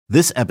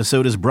This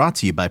episode is brought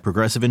to you by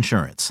Progressive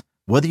Insurance.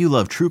 Whether you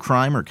love true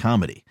crime or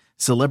comedy,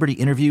 celebrity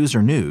interviews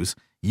or news,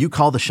 you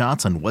call the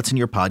shots on what's in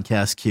your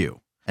podcast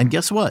queue. And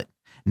guess what?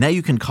 Now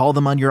you can call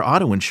them on your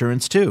auto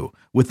insurance too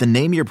with the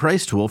Name Your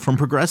Price tool from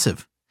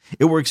Progressive.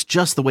 It works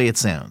just the way it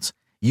sounds.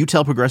 You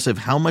tell Progressive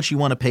how much you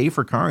want to pay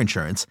for car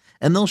insurance,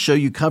 and they'll show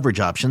you coverage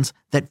options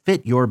that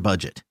fit your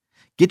budget.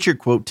 Get your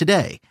quote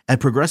today at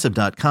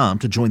Progressive.com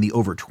to join the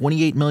over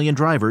 28 million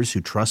drivers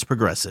who trust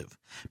Progressive.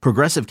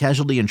 Progressive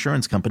Casualty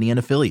Insurance Company and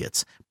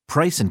Affiliates.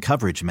 Price and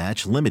coverage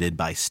match limited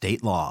by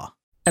state law.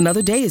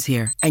 Another day is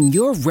here, and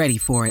you're ready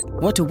for it.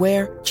 What to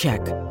wear?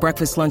 Check.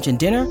 Breakfast, lunch, and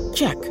dinner?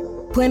 Check.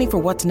 Planning for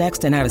what's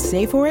next and how to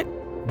save for it?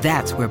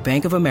 That's where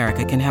Bank of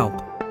America can help.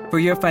 For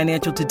your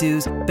financial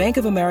to-dos, Bank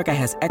of America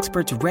has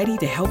experts ready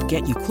to help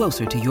get you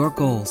closer to your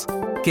goals.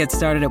 Get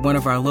started at one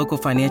of our local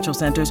financial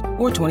centers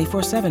or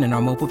 24/7 in our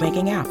mobile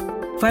banking app.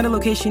 Find a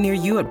location near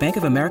you at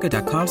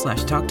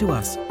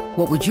bankofamerica.com/talktous.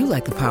 What would you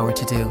like the power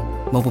to do?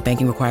 Mobile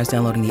banking requires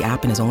downloading the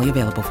app and is only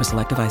available for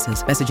select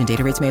devices. Message and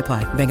data rates may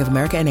apply. Bank of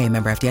America N.A.,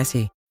 member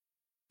FDIC.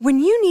 When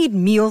you need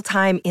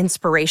mealtime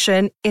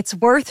inspiration, it's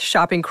worth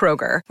shopping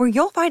Kroger, where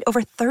you'll find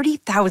over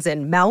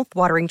 30,000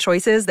 mouth-watering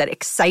choices that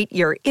excite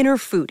your inner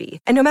foodie.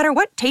 And no matter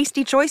what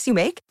tasty choice you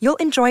make, you'll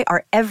enjoy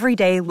our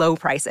everyday low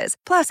prices,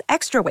 plus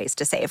extra ways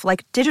to save,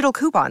 like digital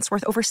coupons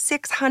worth over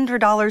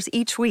 $600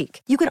 each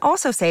week. You can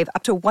also save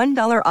up to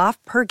 $1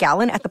 off per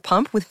gallon at the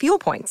pump with fuel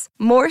points.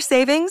 More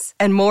savings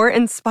and more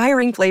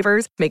inspiring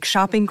flavors make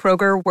shopping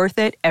Kroger worth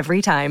it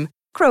every time.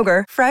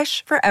 Kroger,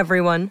 fresh for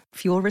everyone.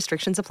 Fuel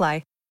restrictions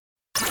apply.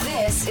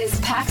 This is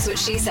Pax What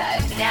She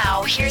Said.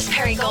 Now, here's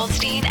Perry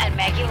Goldstein and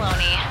Maggie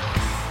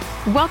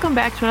Loney. Welcome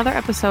back to another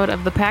episode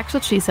of the Pax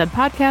What She Said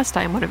podcast.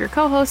 I am one of your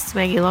co-hosts,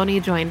 Maggie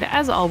Loney, joined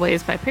as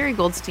always by Perry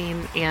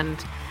Goldstein,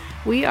 and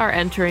we are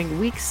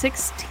entering week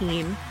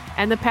 16,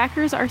 and the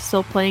Packers are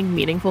still playing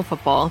meaningful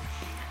football.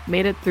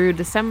 Made it through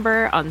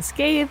December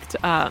unscathed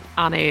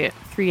on a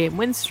 3-game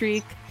win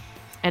streak,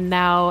 and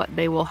now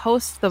they will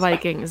host the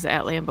Vikings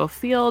at Lambeau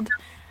Field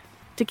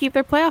to keep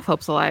their playoff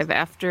hopes alive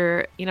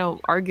after,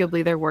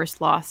 arguably their worst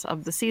loss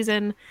of the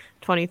season,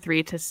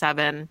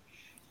 23-7,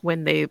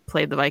 when they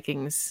played the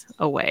Vikings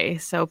away.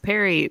 So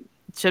Perry,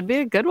 it should be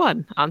a good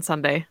one on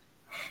Sunday.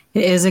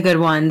 It is a good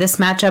one. This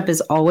matchup is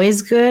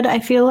always good, I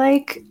feel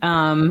like.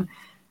 And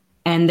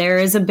there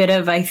is a bit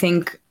of, I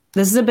think,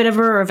 this is a bit of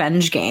a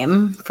revenge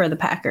game for the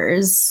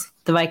Packers.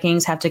 The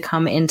Vikings have to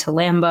come into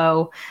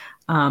Lambeau.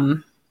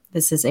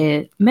 This is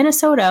a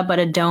Minnesota, but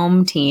a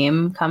dome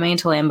team coming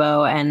into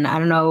Lambeau. And I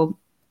don't know,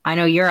 I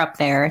know you're up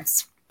there.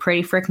 It's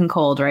pretty freaking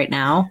cold right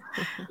now.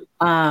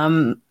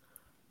 And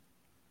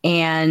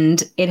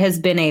it has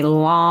been a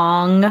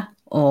long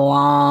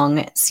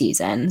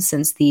season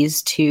since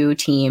these two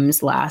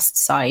teams last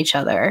saw each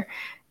other.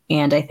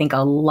 And I think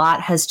a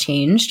lot has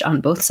changed on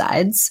both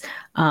sides.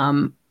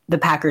 The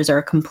Packers are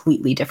a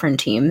completely different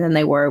team than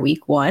they were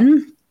week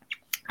one.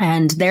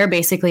 And they're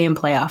basically in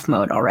playoff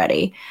mode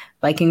already.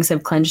 Vikings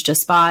have clinched a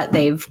spot.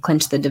 They've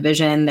clinched the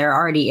division. They're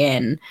already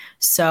in.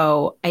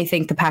 So I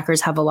think the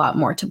Packers have a lot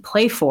more to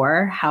play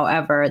for.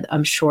 However,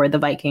 I'm sure the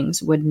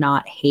Vikings would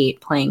not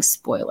hate playing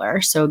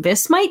spoiler. So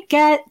this might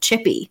get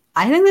chippy.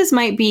 I think this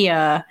might be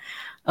a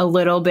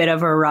little bit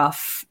of a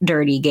rough,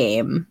 dirty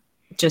game,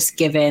 just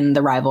given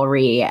the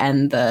rivalry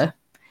and the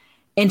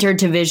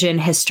interdivision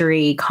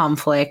history,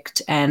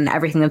 conflict, and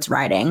everything that's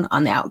riding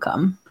on the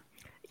outcome.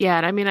 Yeah,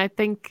 and I mean, I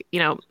think,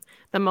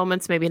 the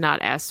moment's maybe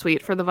not as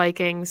sweet for the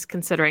Vikings,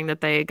 considering that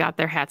they got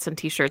their hats and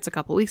T-shirts a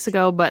couple weeks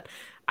ago. But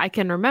I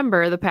can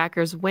remember the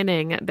Packers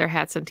winning their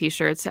hats and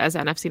T-shirts as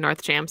NFC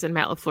North champs in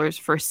Matt LaFleur's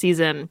first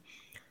season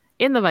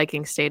in the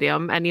Viking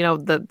Stadium. And,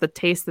 the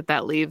taste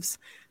that leaves.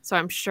 So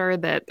I'm sure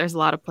that there's a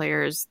lot of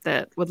players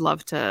that would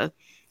love to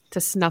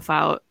snuff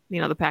out,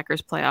 the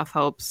Packers' playoff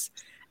hopes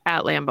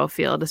at Lambeau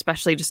Field,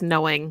 especially just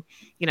knowing,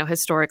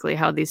 historically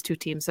how these two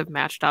teams have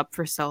matched up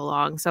for so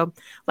long. So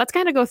let's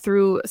kind of go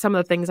through some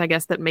of the things, I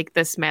guess, that make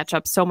this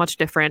matchup so much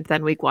different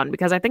than week one,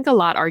 because I think a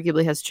lot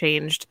arguably has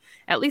changed,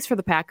 at least for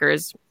the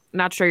Packers.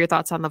 Not sure your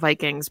thoughts on the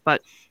Vikings,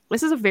 but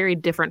this is a very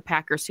different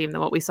Packers team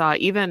than what we saw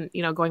even,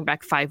 going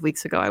back 5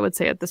 weeks ago, I would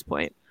say at this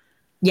point.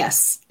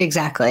 Yes,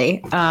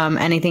 exactly.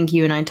 And I think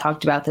you and I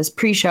talked about this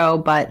pre-show,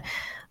 but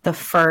the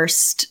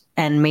first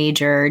and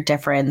major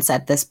difference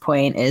at this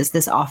point is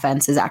this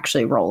offense is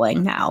actually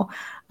rolling now.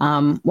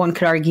 One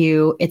could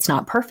argue it's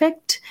not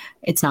perfect.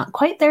 It's not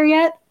quite there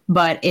yet,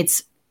 but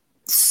it's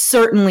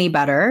certainly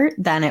better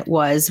than it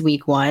was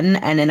week one,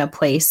 and in a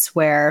place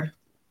where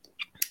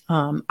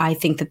I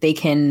think that they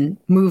can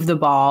move the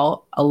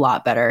ball a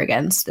lot better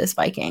against this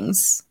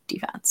Vikings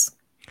defense.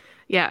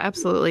 Yeah,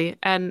 absolutely.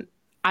 And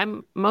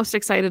I'm most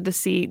excited to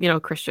see,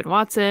 Christian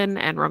Watson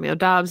and Romeo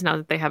Doubs now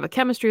that they have a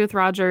chemistry with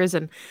Rodgers.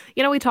 And,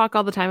 we talk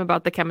all the time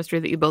about the chemistry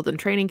that you build in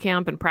training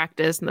camp and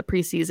practice and the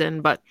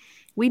preseason, but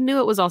we knew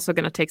it was also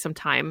going to take some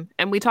time.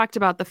 And we talked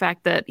about the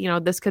fact that,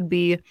 this could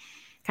be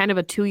kind of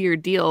a 2-year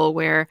deal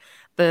where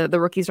the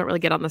rookies don't really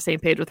get on the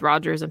same page with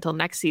Rodgers until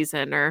next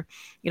season, or,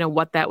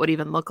 what that would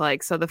even look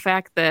like. So the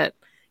fact that,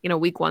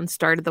 week one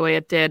started the way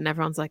it did and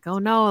everyone's like, oh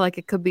no, like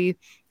it could be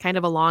kind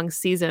of a long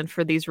season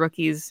for these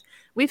rookies.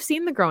 We've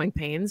seen the growing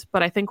pains,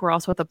 but I think we're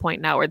also at the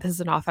point now where this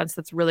is an offense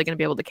that's really going to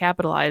be able to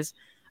capitalize,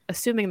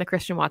 assuming that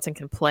Christian Watson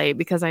can play,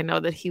 because I know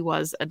that he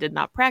did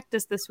not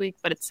practice this week,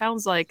 but it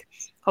sounds like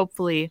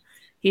hopefully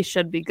he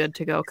should be good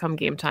to go come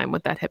game time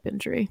with that hip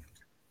injury.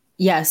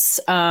 Yes.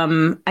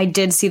 I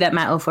did see that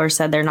Matt LaFleur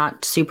said they're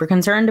not super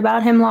concerned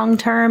about him long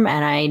term.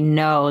 And I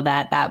know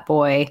that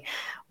boy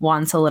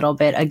wants a little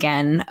bit,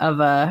 again, of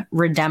a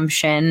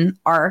redemption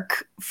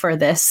arc for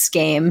this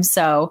game.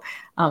 So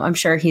I'm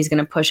sure he's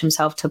going to push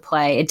himself to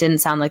play. It didn't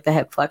sound like the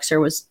hip flexor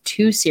was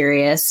too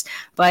serious,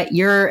 but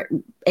you're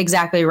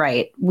exactly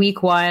right.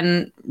 Week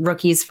one,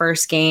 rookies'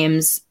 first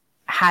games,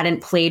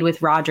 hadn't played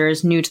with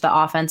Rodgers, new to the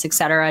offense,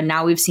 etc.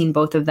 Now we've seen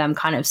both of them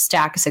kind of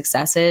stack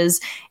successes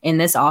in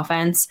this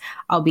offense,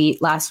 albeit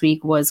last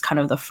week was kind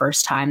of the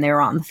first time they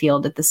were on the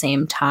field at the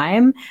same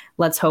time.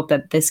 Let's hope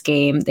that this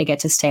game they get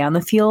to stay on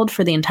the field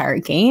for the entire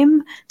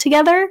game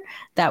together.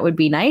 That would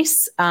be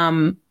nice.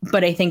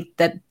 But I think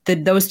that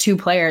those two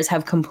players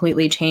have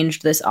completely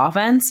changed this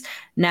offense.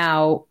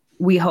 Now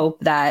we hope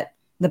that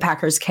the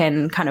Packers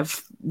can kind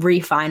of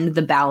refine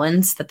the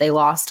balance that they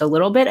lost a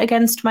little bit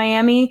against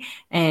Miami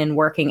and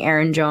working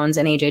Aaron Jones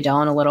and A.J.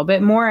 Dillon a little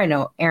bit more. I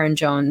know Aaron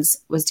Jones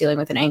was dealing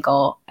with an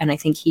ankle, and I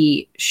think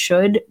he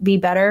should be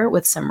better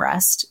with some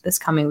rest this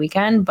coming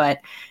weekend. But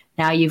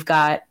now you've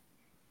got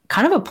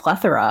kind of a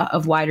plethora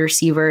of wide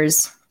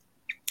receivers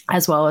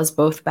as well as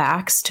both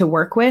backs to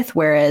work with,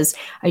 whereas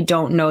I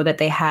don't know that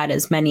they had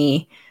as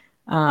many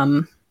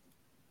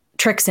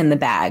tricks in the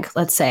bag,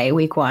 let's say,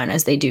 week one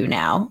as they do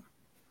now.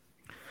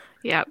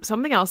 Yeah,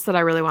 something else that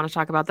I really want to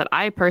talk about that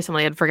I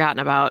personally had forgotten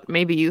about,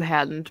 maybe you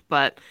hadn't,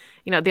 but,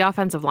 the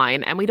offensive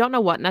line. And we don't know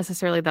what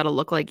necessarily that'll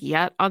look like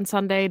yet on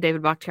Sunday.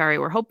 David Bakhtiari,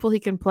 we're hopeful he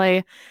can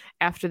play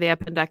after the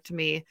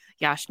appendectomy.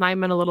 Yosh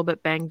Nijman a little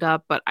bit banged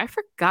up, but I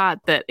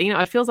forgot that,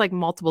 it feels like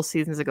multiple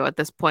seasons ago at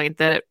this point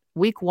that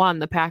week one,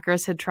 the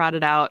Packers had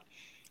trotted out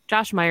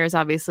Josh Myers,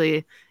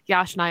 obviously,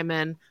 Yosh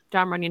Nijman,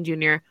 John Runyon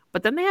Jr.,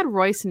 but then they had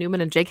Royce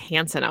Newman and Jake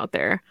Hansen out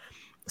there.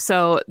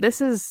 So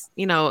this is,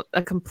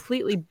 a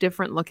completely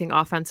different looking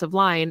offensive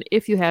line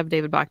if you have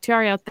David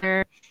Bakhtiari out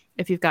there,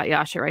 if you've got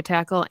Yosh at right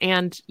tackle,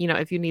 and,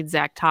 if you need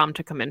Zach Tom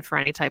to come in for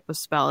any type of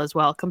spell as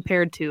well,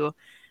 compared to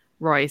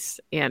Royce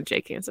and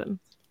Jake Hansen.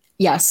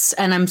 Yes,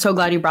 and I'm so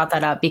glad you brought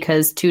that up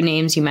because two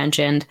names you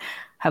mentioned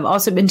have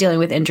also been dealing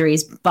with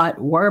injuries, but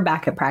were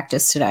back at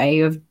practice today.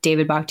 You have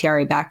David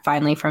Bakhtiari back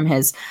finally from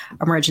his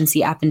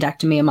emergency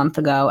appendectomy a month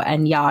ago,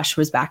 and Yosh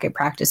was back at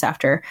practice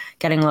after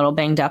getting a little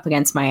banged up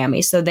against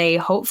Miami. So they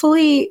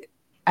hopefully,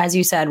 as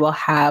you said, will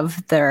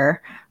have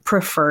their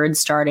preferred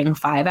starting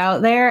five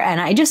out there. And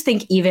I just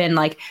think even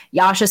like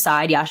Yosh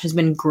aside, Yosh has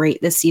been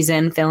great this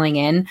season filling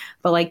in,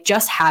 but like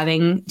just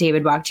having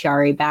David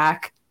Bakhtiari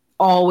back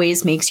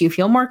always makes you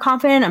feel more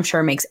confident. I'm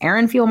sure it makes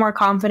Aaron feel more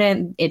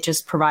confident. It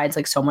just provides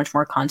like so much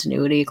more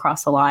continuity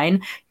across the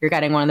line. You're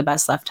getting one of the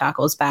best left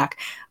tackles back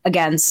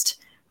against,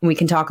 we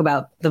can talk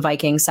about the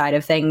Vikings side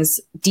of things.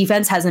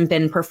 Defense hasn't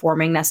been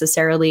performing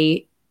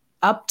necessarily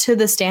up to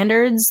the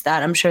standards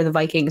that I'm sure the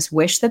Vikings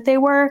wish that they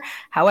were.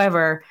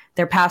 However,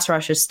 their pass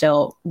rush is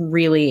still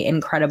really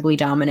incredibly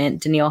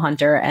dominant. Danielle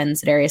Hunter and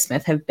Za'Darius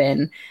Smith have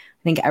been,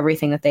 I think,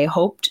 everything that they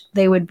hoped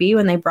they would be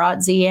when they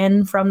brought Z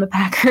in from the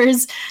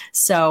Packers.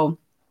 So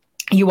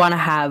you want to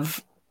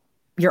have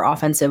your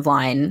offensive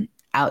line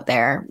out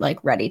there,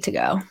 like, ready to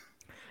go.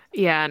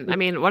 Yeah, and I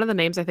mean, one of the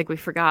names I think we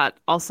forgot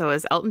also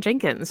is Elton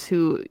Jenkins,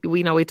 who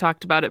we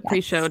talked about at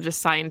pre-show,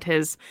 just signed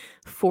his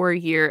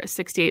 4-year,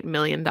 $68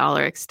 million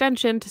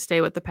extension to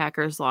stay with the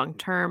Packers long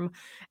term.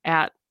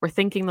 We're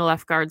thinking the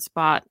left guard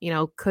spot,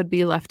 could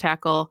be left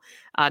tackle,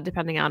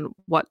 depending on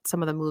what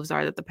some of the moves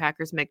are that the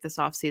Packers make this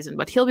offseason.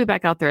 But he'll be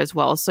back out there as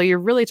well. So you're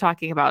really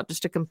talking about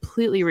just a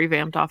completely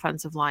revamped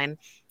offensive line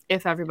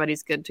if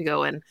everybody's good to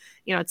go. And,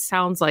 it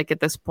sounds like at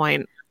this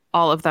point,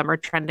 all of them are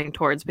trending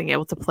towards being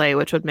able to play,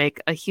 which would make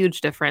a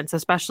huge difference,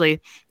 especially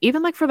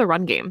even like for the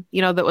run game,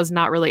 that was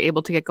not really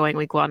able to get going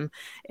week one.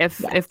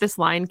 If this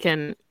line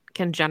can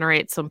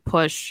generate some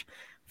push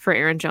for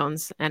Aaron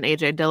Jones and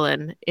A.J.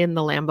 Dillon in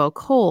the Lambeau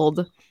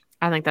cold,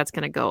 I think that's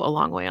going to go a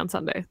long way on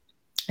Sunday.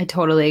 I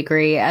totally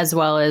agree, as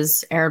well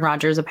as Aaron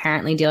Rodgers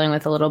apparently dealing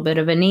with a little bit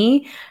of a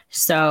knee.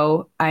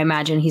 So I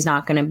imagine he's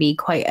not going to be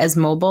quite as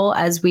mobile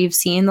as we've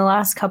seen the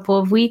last couple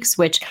of weeks,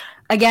 which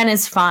again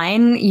is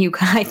fine.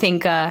 I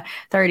think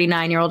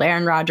 39-year-old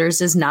Aaron Rodgers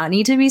does not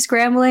need to be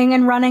scrambling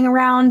and running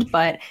around,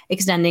 but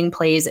extending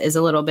plays is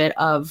a little bit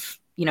of,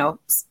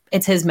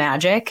 it's his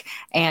magic,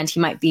 and he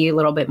might be a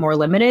little bit more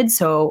limited.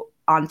 So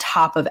on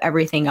top of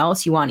everything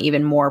else, you want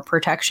even more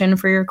protection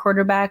for your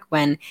quarterback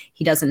when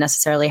he doesn't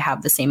necessarily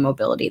have the same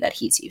mobility that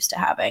he's used to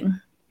having.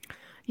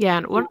 Yeah,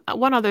 and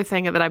one other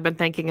thing that I've been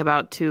thinking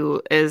about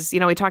too is,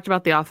 we talked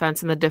about the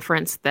offense and the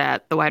difference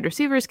that the wide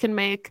receivers can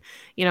make,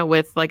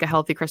 with like a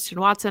healthy Christian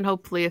Watson,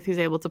 hopefully, if he's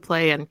able to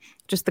play, and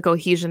just the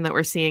cohesion that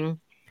we're seeing.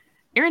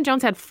 Aaron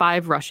Jones had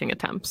 5 rushing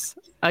attempts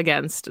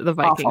against the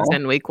Vikings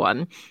in week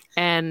one.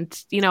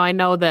 And, I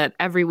know that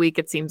every week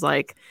it seems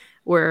like,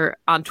 were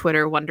on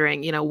Twitter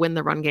wondering, when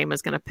the run game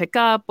is going to pick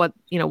up, what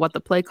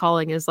the play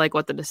calling is like,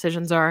 what the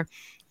decisions are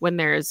when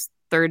there's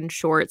third and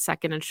short,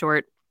 second and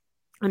short,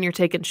 and you're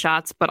taking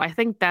shots. But I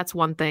think that's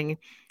one thing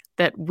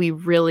that we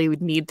really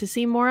need to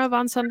see more of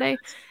on Sunday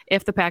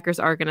if the Packers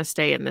are going to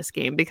stay in this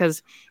game,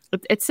 because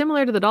it's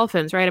similar to the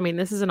Dolphins, right? I mean,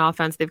 this is an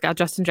offense. They've got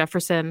Justin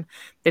Jefferson.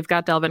 They've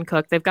got Dalvin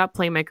Cook. They've got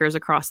playmakers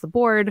across the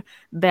board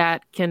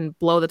that can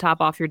blow the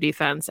top off your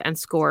defense and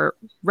score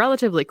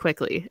relatively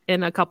quickly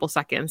in a couple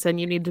seconds.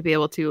 And you need to be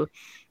able to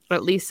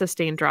at least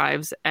sustain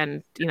drives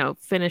and,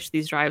 finish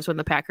these drives when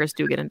the Packers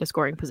do get into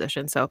scoring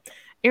position. So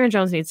Aaron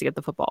Jones needs to get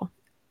the football.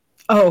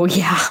 Oh,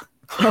 yeah.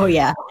 Oh,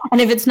 yeah. And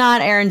if it's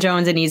not Aaron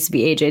Jones, it needs to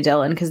be A.J.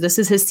 Dillon, because this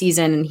is his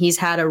season and he's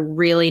had a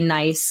really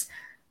nice,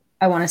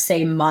 I want to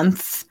say,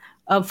 month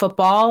of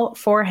football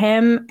for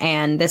him.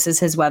 And this is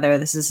his weather.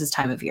 This is his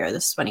time of year.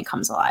 This is when he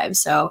comes alive.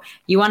 So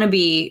you want to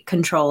be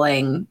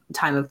controlling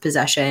time of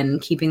possession,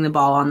 keeping the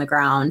ball on the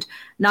ground.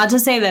 Not to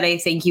say that I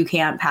think you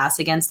can't pass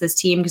against this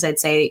team, because I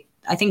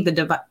think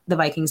the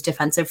Vikings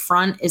defensive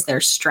front is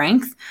their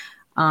strength.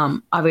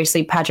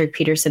 Obviously, Patrick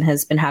Peterson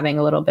has been having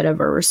a little bit of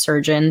a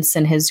resurgence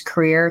in his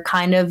career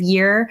kind of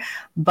year,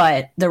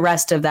 but the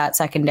rest of that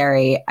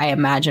secondary, I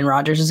imagine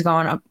Rodgers is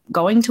going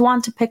to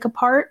want to pick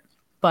apart,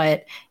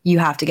 but you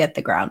have to get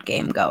the ground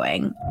game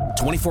going.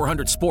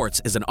 2400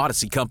 Sports is an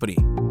Odyssey company.